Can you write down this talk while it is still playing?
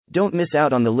Don't miss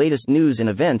out on the latest news and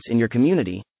events in your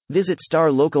community. Visit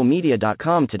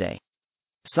starlocalmedia.com today.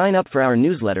 Sign up for our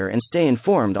newsletter and stay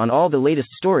informed on all the latest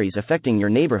stories affecting your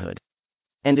neighborhood.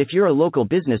 And if you're a local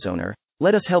business owner,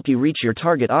 let us help you reach your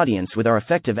target audience with our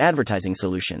effective advertising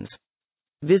solutions.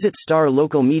 Visit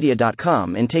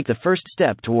starlocalmedia.com and take the first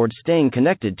step towards staying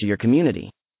connected to your community.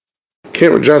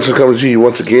 Cameron Johnson coming to you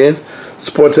once again.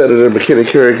 Sports editor, McKinney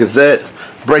Courier Gazette.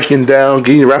 Breaking down,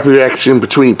 getting rapid reaction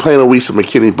between Plano East and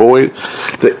McKinney Boyd.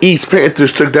 The East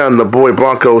Panthers took down the Boyd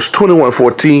Broncos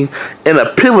 21-14 in a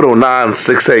pivotal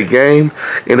 9-6A game.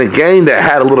 In a game that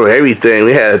had a little of everything.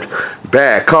 We had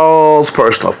bad calls,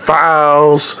 personal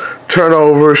fouls,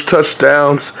 turnovers,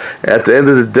 touchdowns. At the end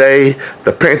of the day,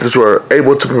 the Panthers were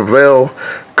able to prevail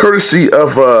courtesy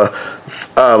of a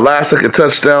last-second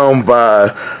touchdown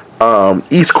by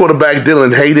East quarterback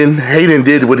Dylan Hayden. Hayden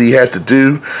did what he had to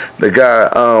do. The guy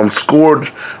scored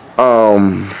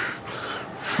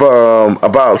from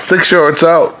about 6 yards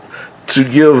out to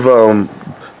give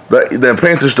the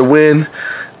Panthers the win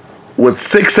with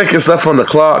 6 seconds left on the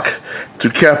clock to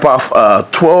cap off a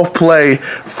 12-play,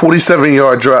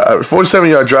 47-yard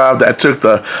drive that took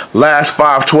the last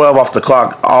 5:12 off the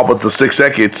clock, all but the 6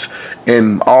 seconds,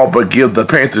 and all but give the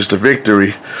Panthers the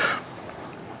victory.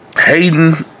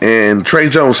 Hayden and Trey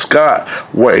Jones Scott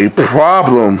were a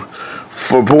problem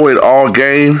for Boyd all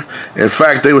game. In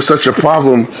fact, they were such a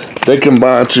problem they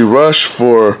combined to rush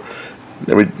for.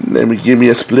 Let me give me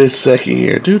a split second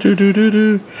here. The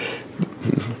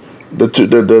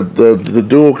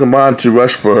duo combined to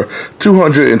rush for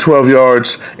 212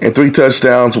 yards and 3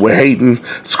 touchdowns, with Hayden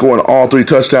scoring all 3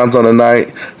 touchdowns on the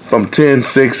night from 10,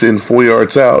 6, and 4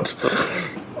 yards out.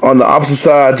 On the opposite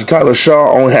side, Tyler Shaw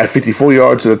only had 54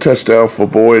 yards and a touchdown for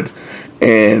Boyd,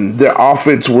 and their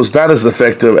offense was not as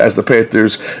effective as the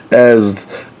Panthers, as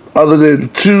other than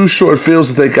 2 short fields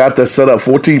that they got that set up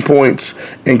 14 points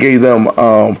and gave them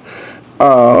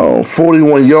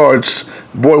 41 yards,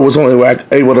 Boyd was only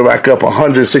able to rack up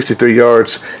 163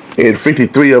 yards, and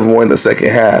 53 of them were in the second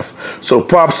half. So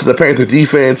props to the Panther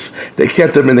defense. They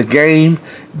kept them in the game.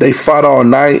 They fought all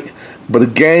night. But the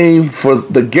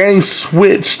game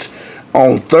switched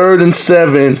on 3rd and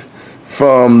 7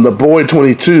 from the Boyd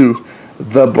 22.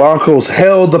 The Broncos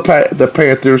held the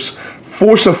Panthers,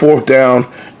 forced a 4th down,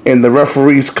 and the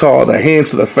referees called a hands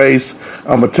to the face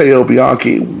of Matteo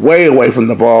Bianchi way away from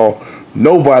the ball.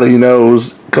 Nobody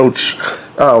knows. Coach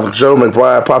Joe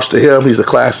McBride, props to him. He's a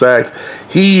class act.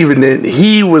 He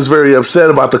was very upset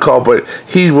about the call, but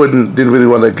he didn't really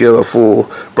want to give a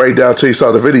full breakdown until he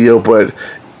saw the video. But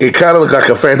it kind of looked like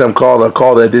a phantom call, a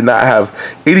call that did not have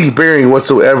any bearing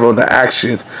whatsoever on the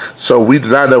action. So we do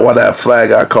not know why that flag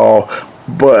got called.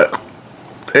 But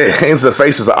hands to the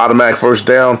face is an automatic first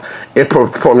down. It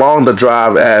prolonged the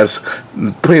drive as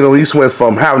Plano East went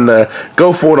from having to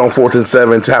go for it on 4th and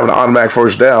 7 to having an automatic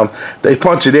first down. They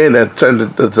punch it in and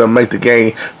turned to make the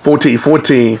game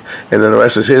 14-14, and then the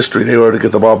rest is history. They were able to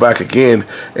get the ball back again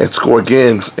and score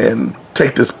again and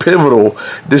take this pivotal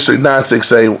District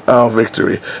 9-6A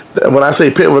victory. When I say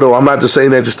pivotal, I'm not just saying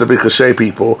that just to be cliche,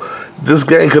 people. This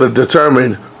game could have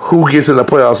determined who gets in the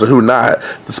playoffs and who not,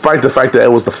 despite the fact that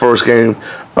it was the first game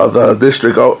of the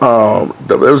district. It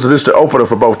was the district opener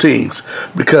for both teams,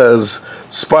 because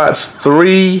spots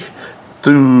 3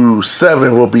 through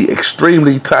 7 will be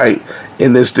extremely tight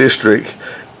in this district.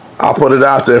 I'll put it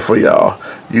out there for y'all.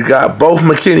 You got both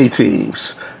McKinney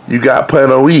teams. You got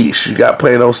Plano East. You got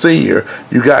Plano Senior.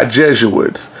 You got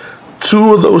Jesuits.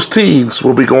 2 of those teams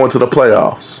will be going to the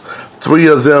playoffs. 3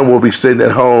 of them will be sitting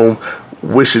at home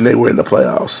wishing they were in the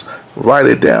playoffs. Write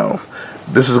it down.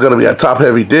 This is going to be a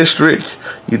top-heavy district.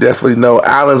 You definitely know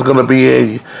Allen's going to be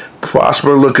in.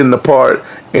 Prosper looking the part.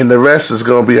 And the rest is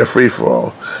going to be a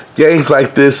free-for-all. Games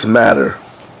like this matter.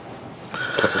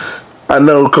 I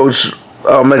know Coach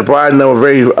McBride and they were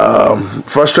very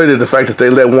frustrated at the fact that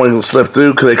they let one slip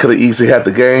through, because they could have easily had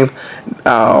the game.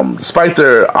 Despite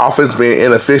their offense being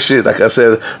inefficient, like I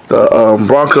said, the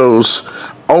Broncos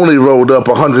only rolled up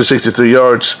 163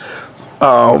 yards.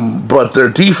 But their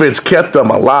defense kept them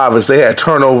alive as they had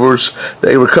turnovers.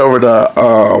 They recovered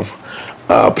a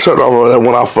turnover that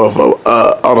went off of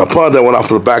on a punt that went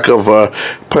off of the back of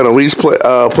Plano East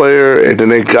player, and then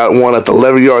they got one at the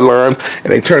 11-yard line,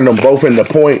 and they turned them both into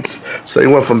points. So they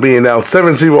went from being down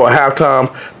 7-0 at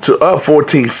halftime to up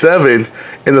 14-7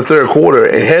 in the third quarter,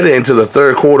 and headed into the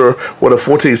third quarter with a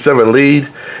 14-7 lead.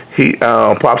 He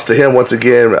props to him once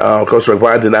again. Coach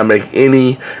McBride did not make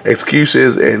any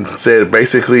excuses and said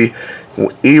basically,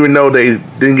 even though they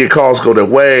didn't get calls go their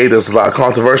way, there's a lot of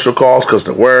controversial calls, because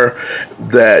there were,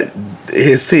 that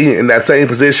his team in that same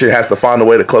position has to find a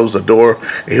way to close the door,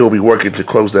 and he'll be working to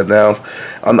close that down.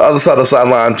 On the other side of the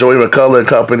sideline, Joey McCullough and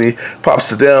company, props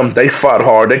to them. They fought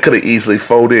hard. They could have easily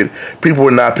folded. People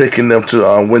were not picking them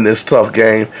to win this tough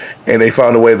game, and they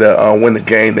found a way to win the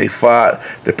game. They fought.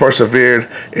 They persevered.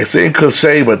 It seemed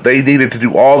cliche, but they needed to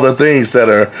do all the things that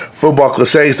are football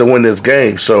cliches to win this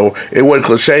game. So it wasn't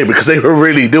cliche because they were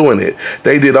really doing it.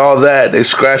 They did all that. They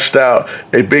scratched out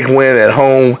a big win at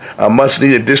home, a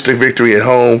much-needed district victory at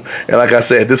home. And like I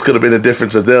said, this could have been the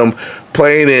difference of them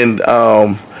playing in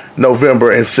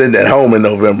November and sitting at home in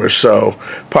November. So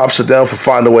props to them for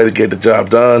finding a way to get the job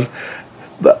done.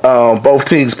 Both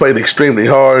teams played extremely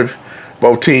hard.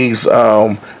 Both teams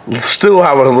still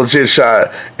have a legit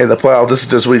shot in the playoffs. This is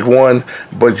just week one,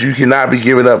 but you cannot be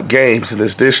giving up games in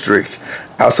this district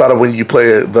outside of when you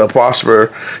play the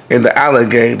Prosper in the Allen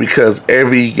game, because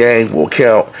every game will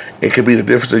count. It could be the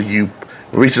difference of you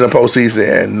reaching the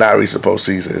postseason and not reaching the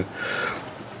postseason.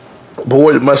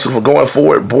 Boyd must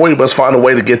find a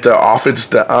way to get their offense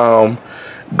to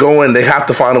going. They have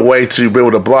to find a way to be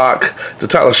able to block. The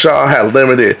Tyler Shaw had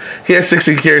limited. He had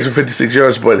 16 carries for 56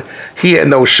 yards, but he had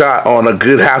no shot on a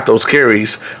good half those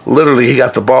carries. Literally, he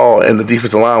got the ball and the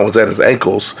defensive line was at his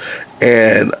ankles.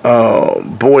 And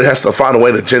Boyd has to find a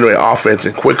way to generate offense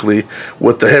and quickly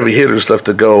with the heavy hitters left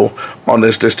to go on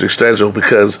this district schedule,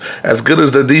 because as good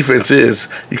as the defense is,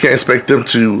 you can't expect them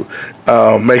to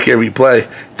make every play.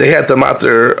 They had them out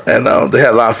there, and they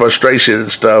had a lot of frustration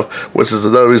and stuff, which is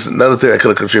another thing that could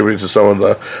have contributed to some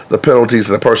of the penalties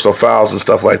and the personal fouls and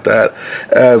stuff like that.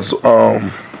 As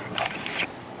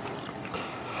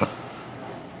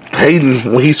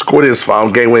Hayden, when he scored his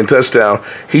game-winning touchdown,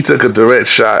 he took a direct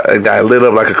shot and got lit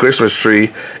up like a Christmas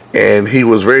tree, and he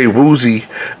was very woozy,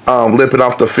 limping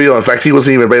off the field. In fact, he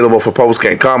wasn't even available for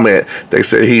post-game comment. They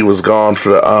said he was gone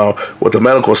for with the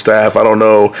medical staff. I don't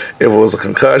know if it was a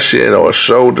concussion or a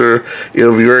shoulder.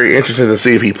 It'll be very interesting to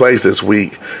see if he plays this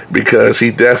week, because he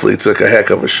definitely took a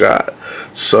heck of a shot.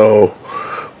 So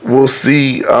we'll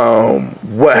see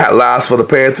what lies for the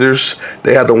Panthers.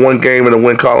 They have the one game in the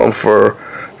win column for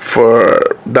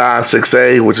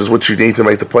non-6A, which is what you need to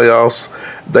make the playoffs.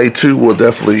 They too will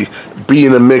definitely be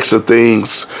in the mix of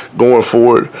things going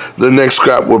forward. The next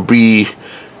scrap will be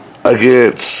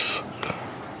against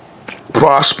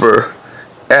Prosper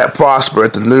at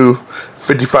the new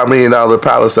 $55 million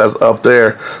palace that's up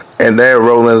there. And they're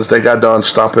rolling as they got done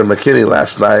stomping McKinney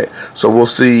last night. So we'll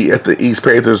see if the East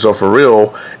Panthers are for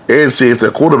real, and see if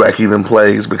their quarterback even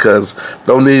plays, because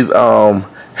they'll need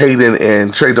Hayden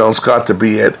and Trey Jones Scott to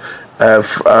be at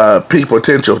peak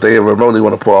potential if they remotely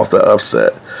want to pull off the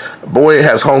upset. Boyd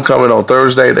has homecoming on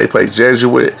Thursday. They play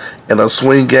Jesuit in a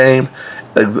swing game.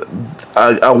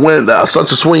 A win,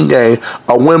 such a swing game,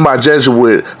 a win by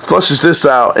Jesuit flushes this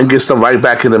out and gets them right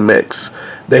back in the mix.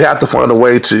 They have to find a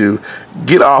way to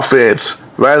get offense,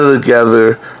 rally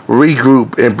together,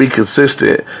 regroup, and be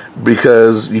consistent,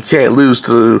 because you can't lose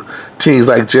to teams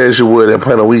like Jesuit and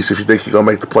Plano East if you think you're going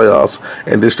to make the playoffs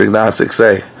in District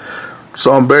 9-6A.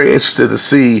 So I'm very interested to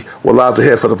see what lies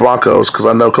ahead for the Broncos, because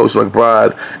I know Coach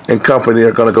McBride and company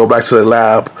are going to go back to the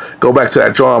lab, go back to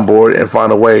that drawing board, and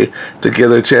find a way to give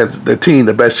their team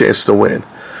the best chance to win.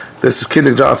 This is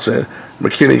Kendrick Johnson,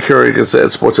 McKinney Curry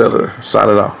Gazette Sports Editor,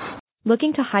 signing off.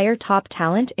 Looking to hire top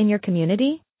talent in your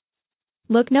community?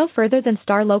 Look no further than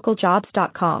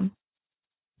starlocaljobs.com.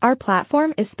 Our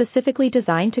platform is specifically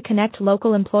designed to connect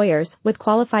local employers with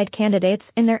qualified candidates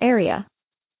in their area.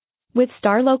 With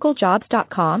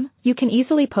starlocaljobs.com, you can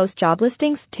easily post job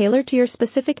listings tailored to your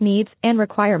specific needs and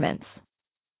requirements.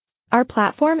 Our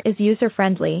platform is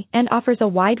user-friendly and offers a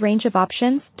wide range of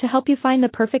options to help you find the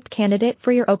perfect candidate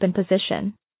for your open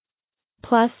position.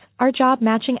 Plus, our job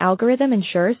matching algorithm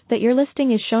ensures that your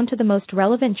listing is shown to the most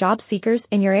relevant job seekers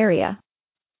in your area.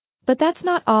 But that's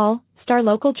not all.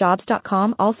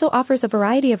 StarLocalJobs.com also offers a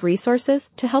variety of resources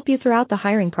to help you throughout the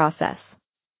hiring process.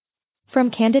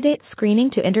 From candidate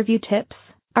screening to interview tips,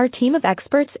 our team of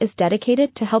experts is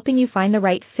dedicated to helping you find the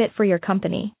right fit for your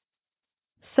company.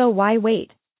 So why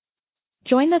wait?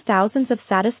 Join the thousands of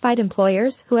satisfied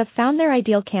employers who have found their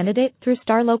ideal candidate through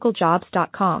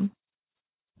StarLocalJobs.com.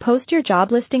 Post your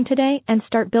job listing today and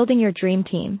start building your dream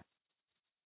team.